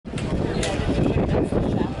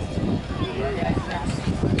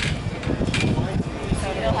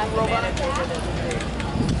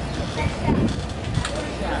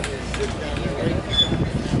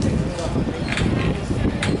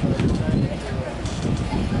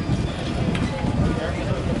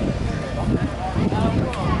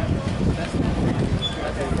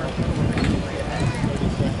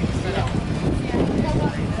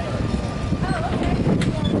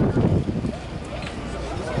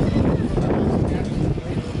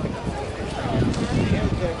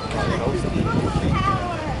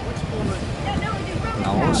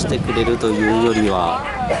してくれるというよりは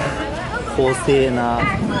公正な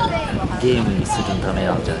ゲームにするため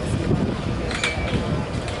なんじゃないですか。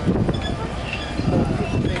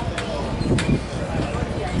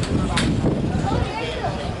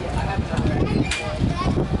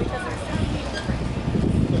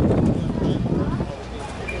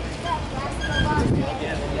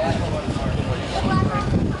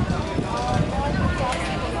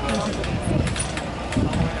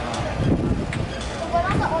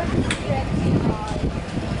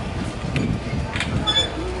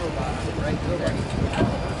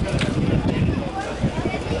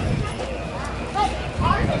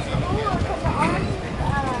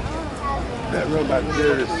That robot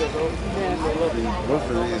there is, both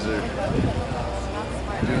of these are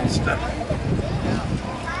doing stuff.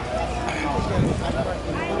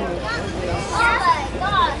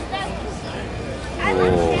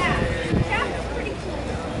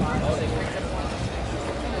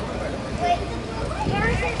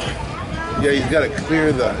 Yeah, he's got to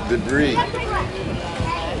clear the debris.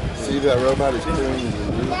 See, that robot is clearing the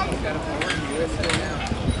debris.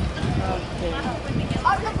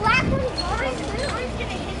 The black one's orange. The orange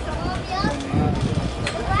gonna hit some of you.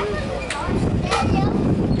 The black one's orange.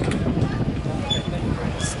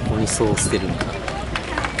 そこにそうしてるんだ。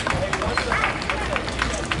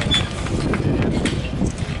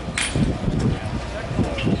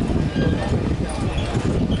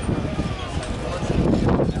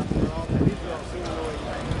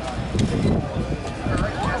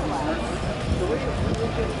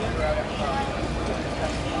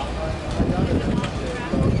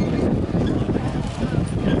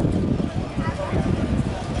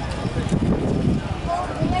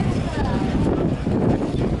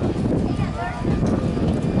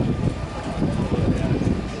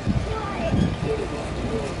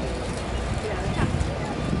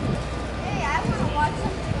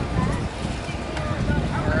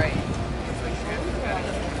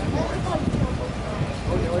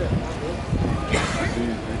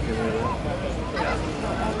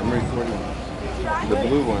The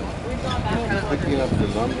blue one, picking up the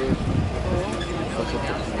numbers. That's what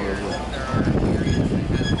the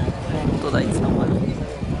本当だ、いつの間に。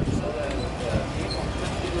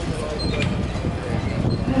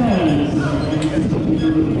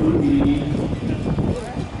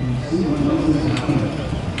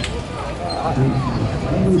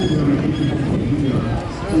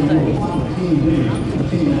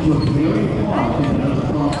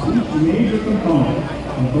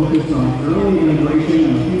And focused on early integration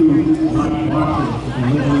and a few light boxes to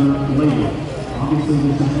deliver later. Obviously,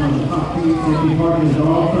 this is one of the top two safety partners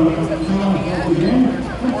all from once again.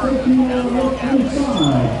 Let's take you a look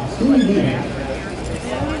inside. Stay there.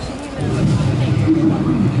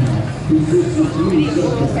 Consists of three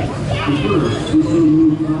subjects. The first is to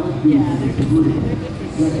remove 5 pieces of debris.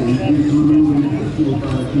 Second is to remove an additional 5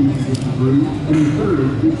 pieces of debris. And the third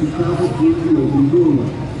is to travel through the open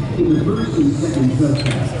doorway. In the first and second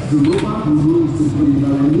subtask, the robot removes debris by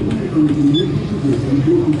removing it from its initial position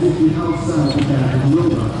to a position outside the back of the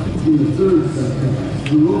robot. In the third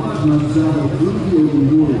subtask, the robot must travel through the open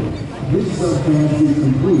doorway. This subtask is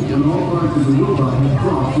complete when all parts of the robot have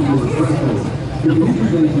crossed the door threshold. If the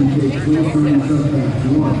intervention takes place during subtask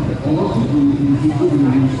 1, all debris is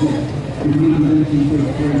completely reset. If the intervention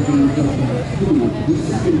takes place during subtask 2, the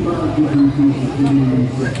second 5 debris pieces will be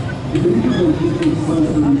reset.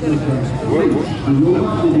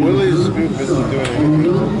 Willie's scoop isn't doing anything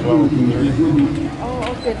until 12:30.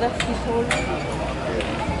 Oh, okay, that's his whole.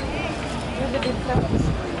 Look at the flowers.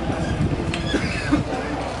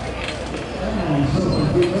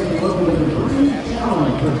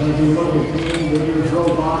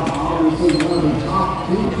 Obviously one of the top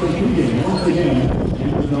two competing once again.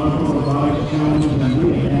 The DARPA Robotics Challenge, and we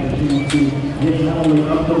had a chance to get not only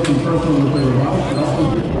up close and personal with the robotics, but also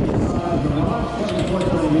get inside the robotics.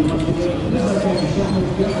 Unfortunately, once again, this is a chance to show them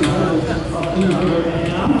just a little up here.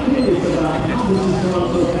 And I'm curious about how this has gone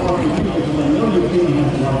so far in the future, because I know your team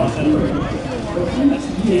has a lot of experience. But each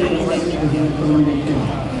year, we're going to present the learning team.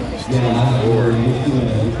 Yeah, we're used to it.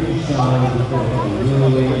 We've started before. We're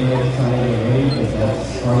really excited already, because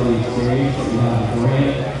that's part of the experience. We have a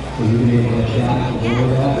grant, so you've been able to adapt to all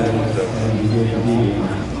of that, and you get to be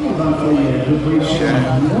about the great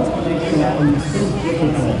challenge. What makes that one so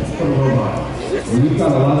difficult for a robot? Well, you've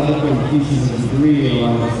got a lot of different pieces of debris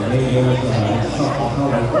around us, layers, stuff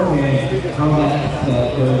beforehand, how that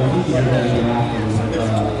pieces are going to interact with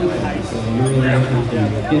so you really have to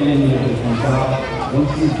get in there and come out.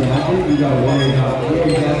 Once you adapt it, you got to worry about where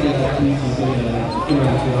exactly that piece is going to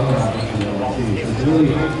interact with other objects. So it's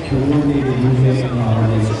really coordinated movement,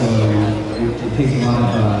 and so it takes a lot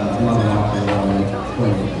of watching, a lot of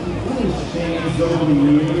playing. Changed over the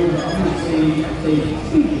years. I would say they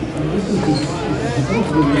tweaked. This is supposed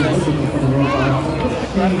to be difficult for the robots.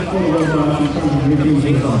 Changed for the robots in terms of reviews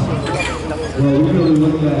and so on. Well, we really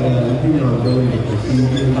looked at our ability to perceive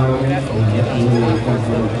the environment, and that's really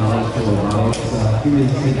important knowledge for robotics. We really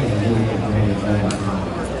take that really for granted all the time.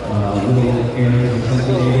 Little areas of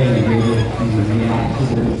sensor data and be able to react to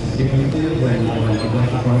those differences when the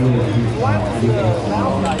best part of it is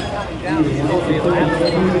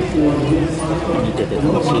見てて楽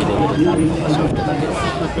しいレベルになるのがシャフトだけです。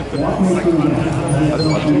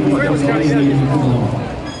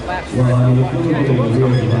Well, I mean, if you look at the real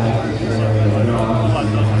devices, they're obviously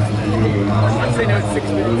I'd say no,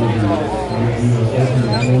 6 minutes. He's got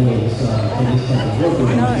to open the door. He's trying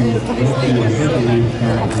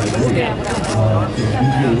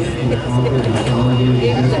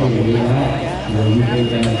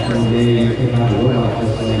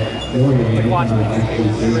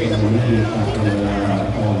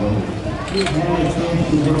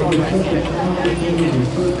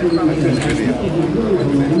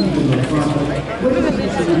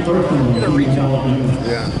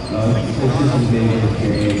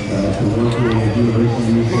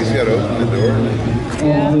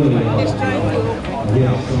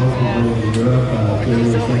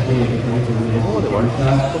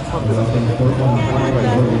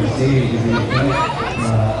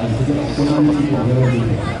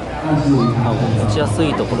to.持ちやす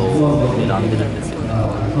いところを選んでるんですよね。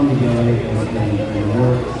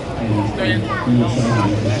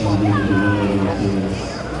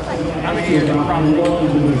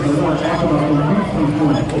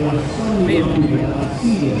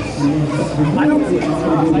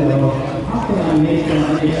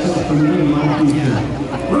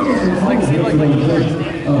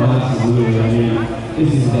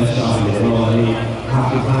Half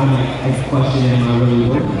the time I question am I really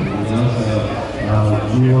working, you know, so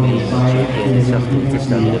you want to decide if you're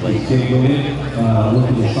stick with it, look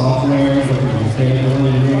at the software, look at the mechanical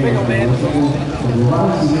engineering, the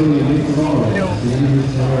robotics is really a big role.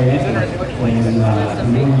 It's and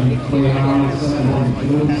when you play around with stuff and when you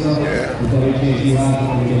build stuff, the better chance you have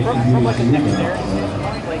to get to use it.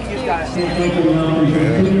 Thank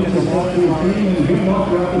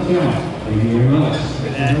you very much.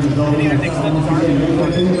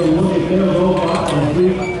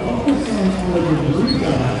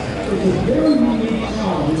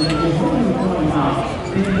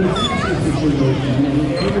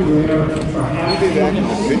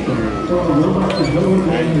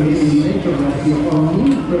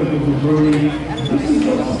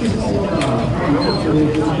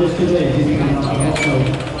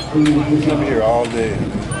 I'm here all day.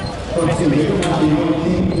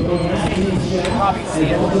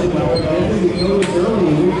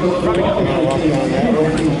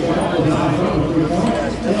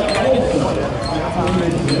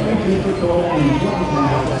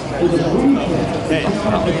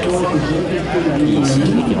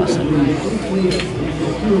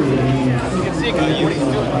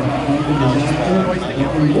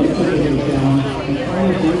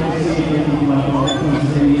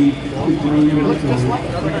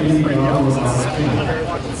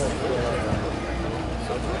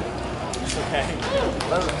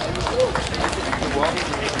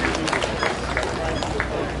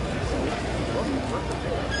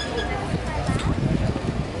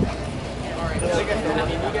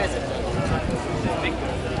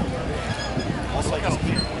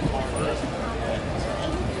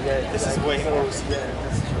 This is way more.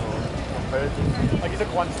 Like you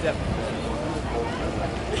took one step.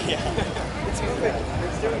 Yeah.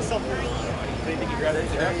 It's doing something. They think you grab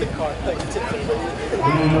the car. Like,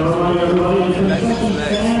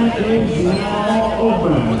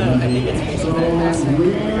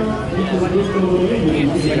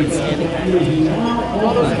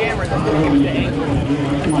 all those cameras are going to give you the angle.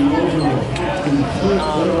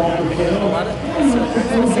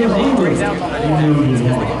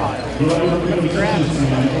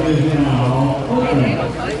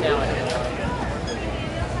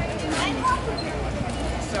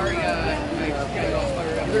 Sorry, I got it all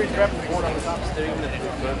fired up. He's grabbing the board on the top. They're even at his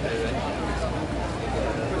birthday, right?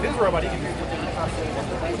 With his robot, he can use it.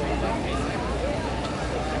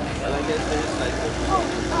 That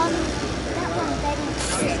one,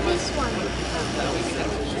 this one.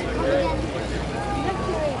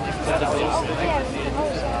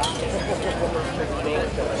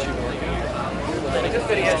 This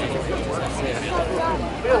video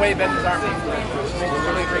is way better than our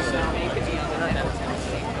really great sound.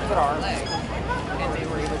 Put our arms. And they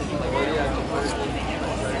were able to do like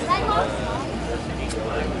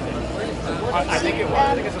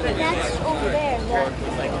That's over there.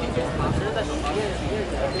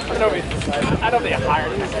 I know they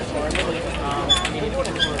hired him.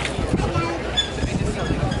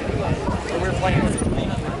 We were playing with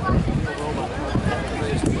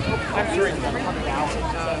I'm sure he's got 100 hours.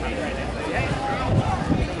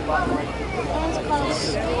 One's called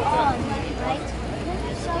Stay On, right?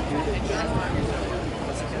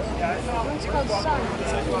 One's called Sun.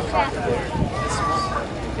 Craft.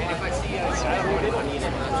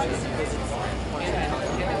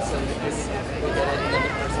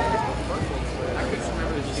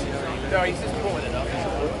 No, he's just pulling it up.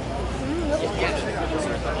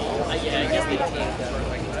 Yeah, I guess they take that,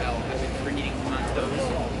 I can tell, for eating contos,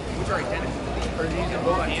 which are identical to these. Or these are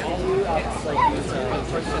both it's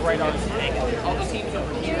like right on all the teams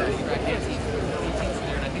over here, I can't see the teams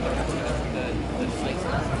there, and I think they're putting up the sites.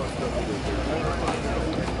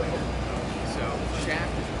 So,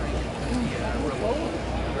 SCHAFT is right here.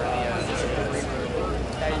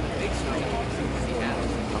 Big screen, he has.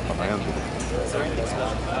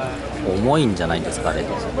 重いんじゃないですか、あれ。So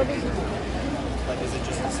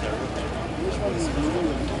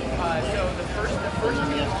the first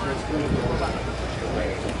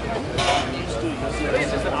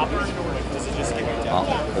あ、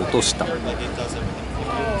落とした。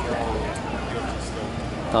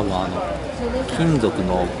多分金属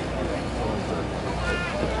の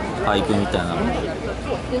パイプみたいなの。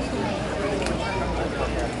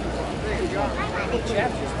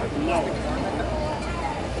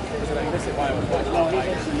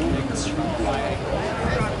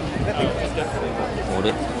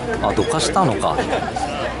俺、あ、どかしたのか。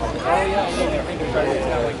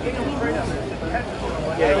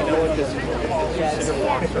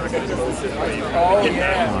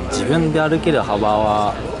自分で歩ける幅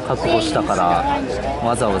は確保したから、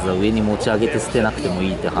わざわざ上に持ち上げて捨てなくても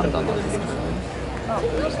いいって判断なんですけどね。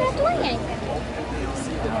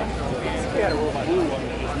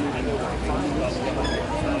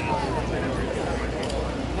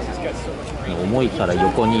重いから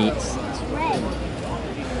横に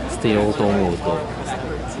捨てようと思うと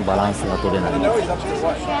バランスが取れない。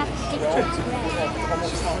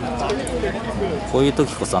こういう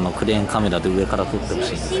時こそクレーンカメラで上から撮ってほ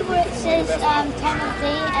しい。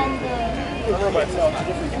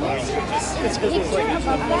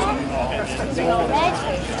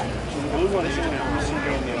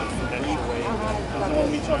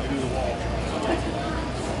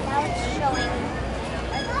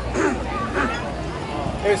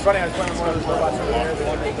It was funny, I was playing with one of those robots over there, the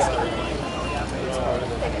one that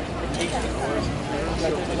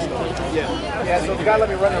yeah, so the guy let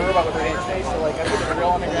me run the robot with her hand today, so like I put the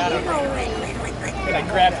drill on the ground and I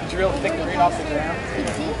grabbed the drill, picked the ring off the ground,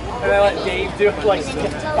 and then I let Dave do it. Like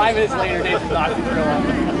 5 minutes later, Dave knocked the drill off.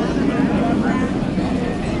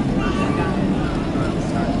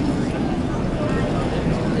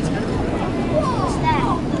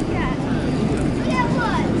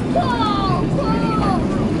 Whoa!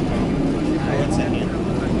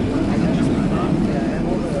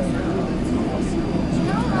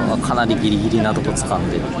 かなりギリギリなとこ掴ん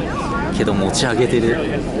でるけど持ち上げてる。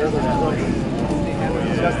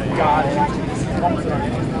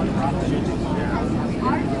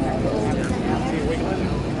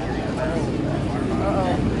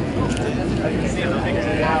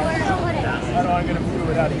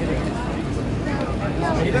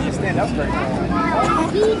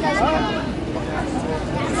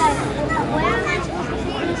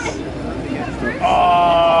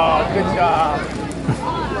Oh, good job.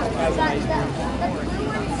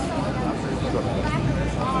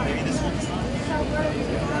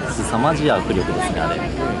 凄まじい握力ですね、あれ。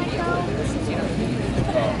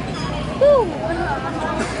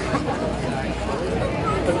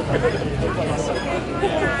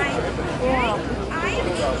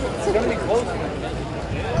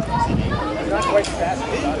Not quite fast.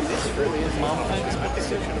 This really is mom times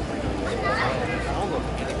competition.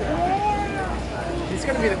 He's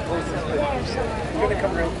going to be the closest. He's going to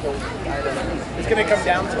come real close. It's going to come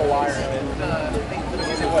down to the wire. Is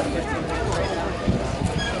it what, 15 minutes?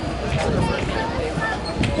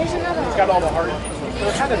 There's another It's got all the hard.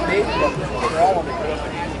 They're kind of big, but they're all on the ground.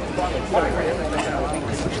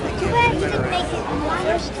 Too bad he didn't make it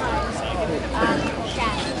last time.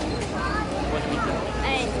 Shaft.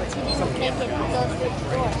 And he didn't make it go through the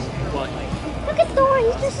doors. Look at Thor,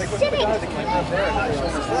 he's just sitting. Just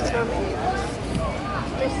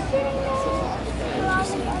sitting there.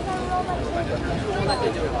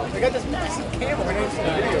 They got this massive camera. We didn't see the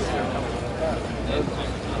videos.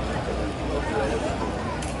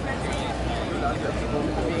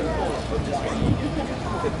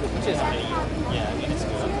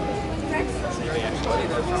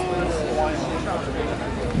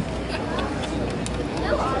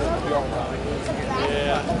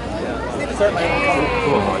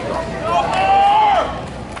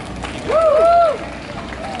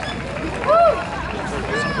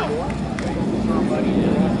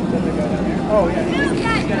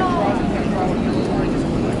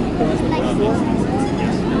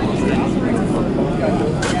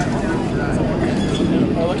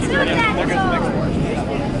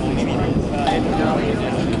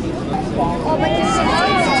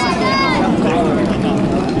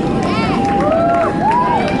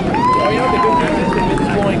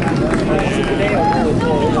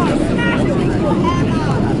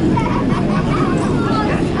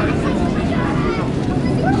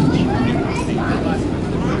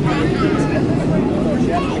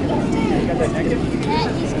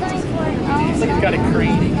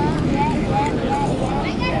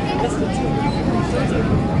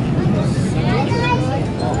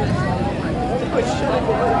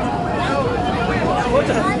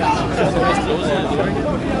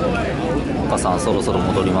 岡さん、そろそろ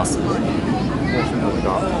戻ります。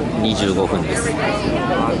25分です。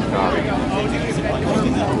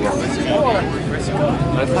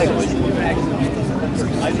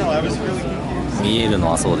見える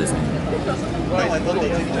のはそうですね。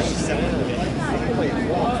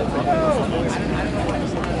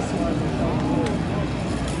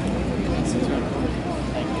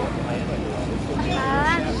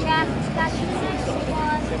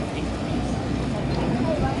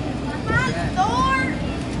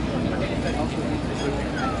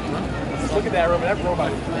Look at that robot. That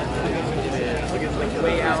robot. Look at like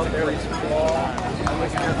way out there, like small.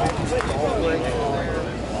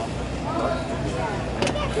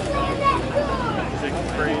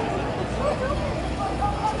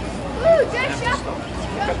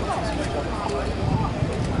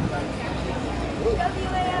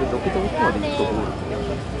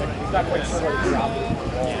 Not quite sure where to drop.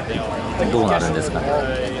 どうなるんですかね。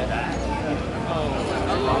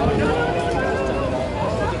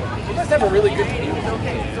He must have a really good view.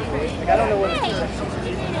 Like, I don't know what it's doing.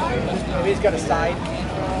 Maybe he's got a side.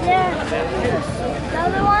 There. The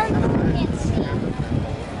other one can't see.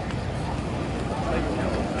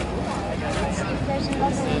 There's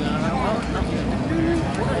another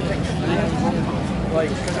Like,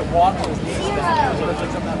 because it walks with these things. So it's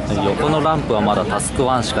like something 横のランプはまだタスク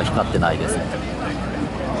1しか光ってないですね。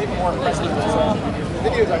 maybe more impressive than some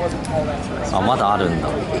videos I wasn't all that impressed. あ、まだあるんだ。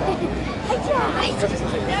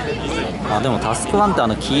あ、でもタスク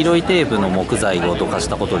1って黄色いテープの木材をどかし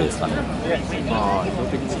たことですかね。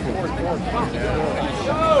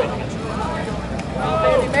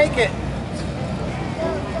Make it.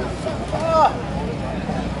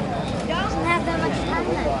 doesn't have that much time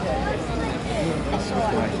left.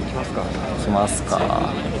 しますか。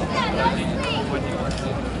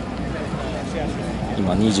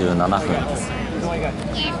今27分です。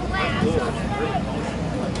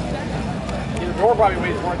 The door probably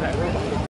weighs more than that robot.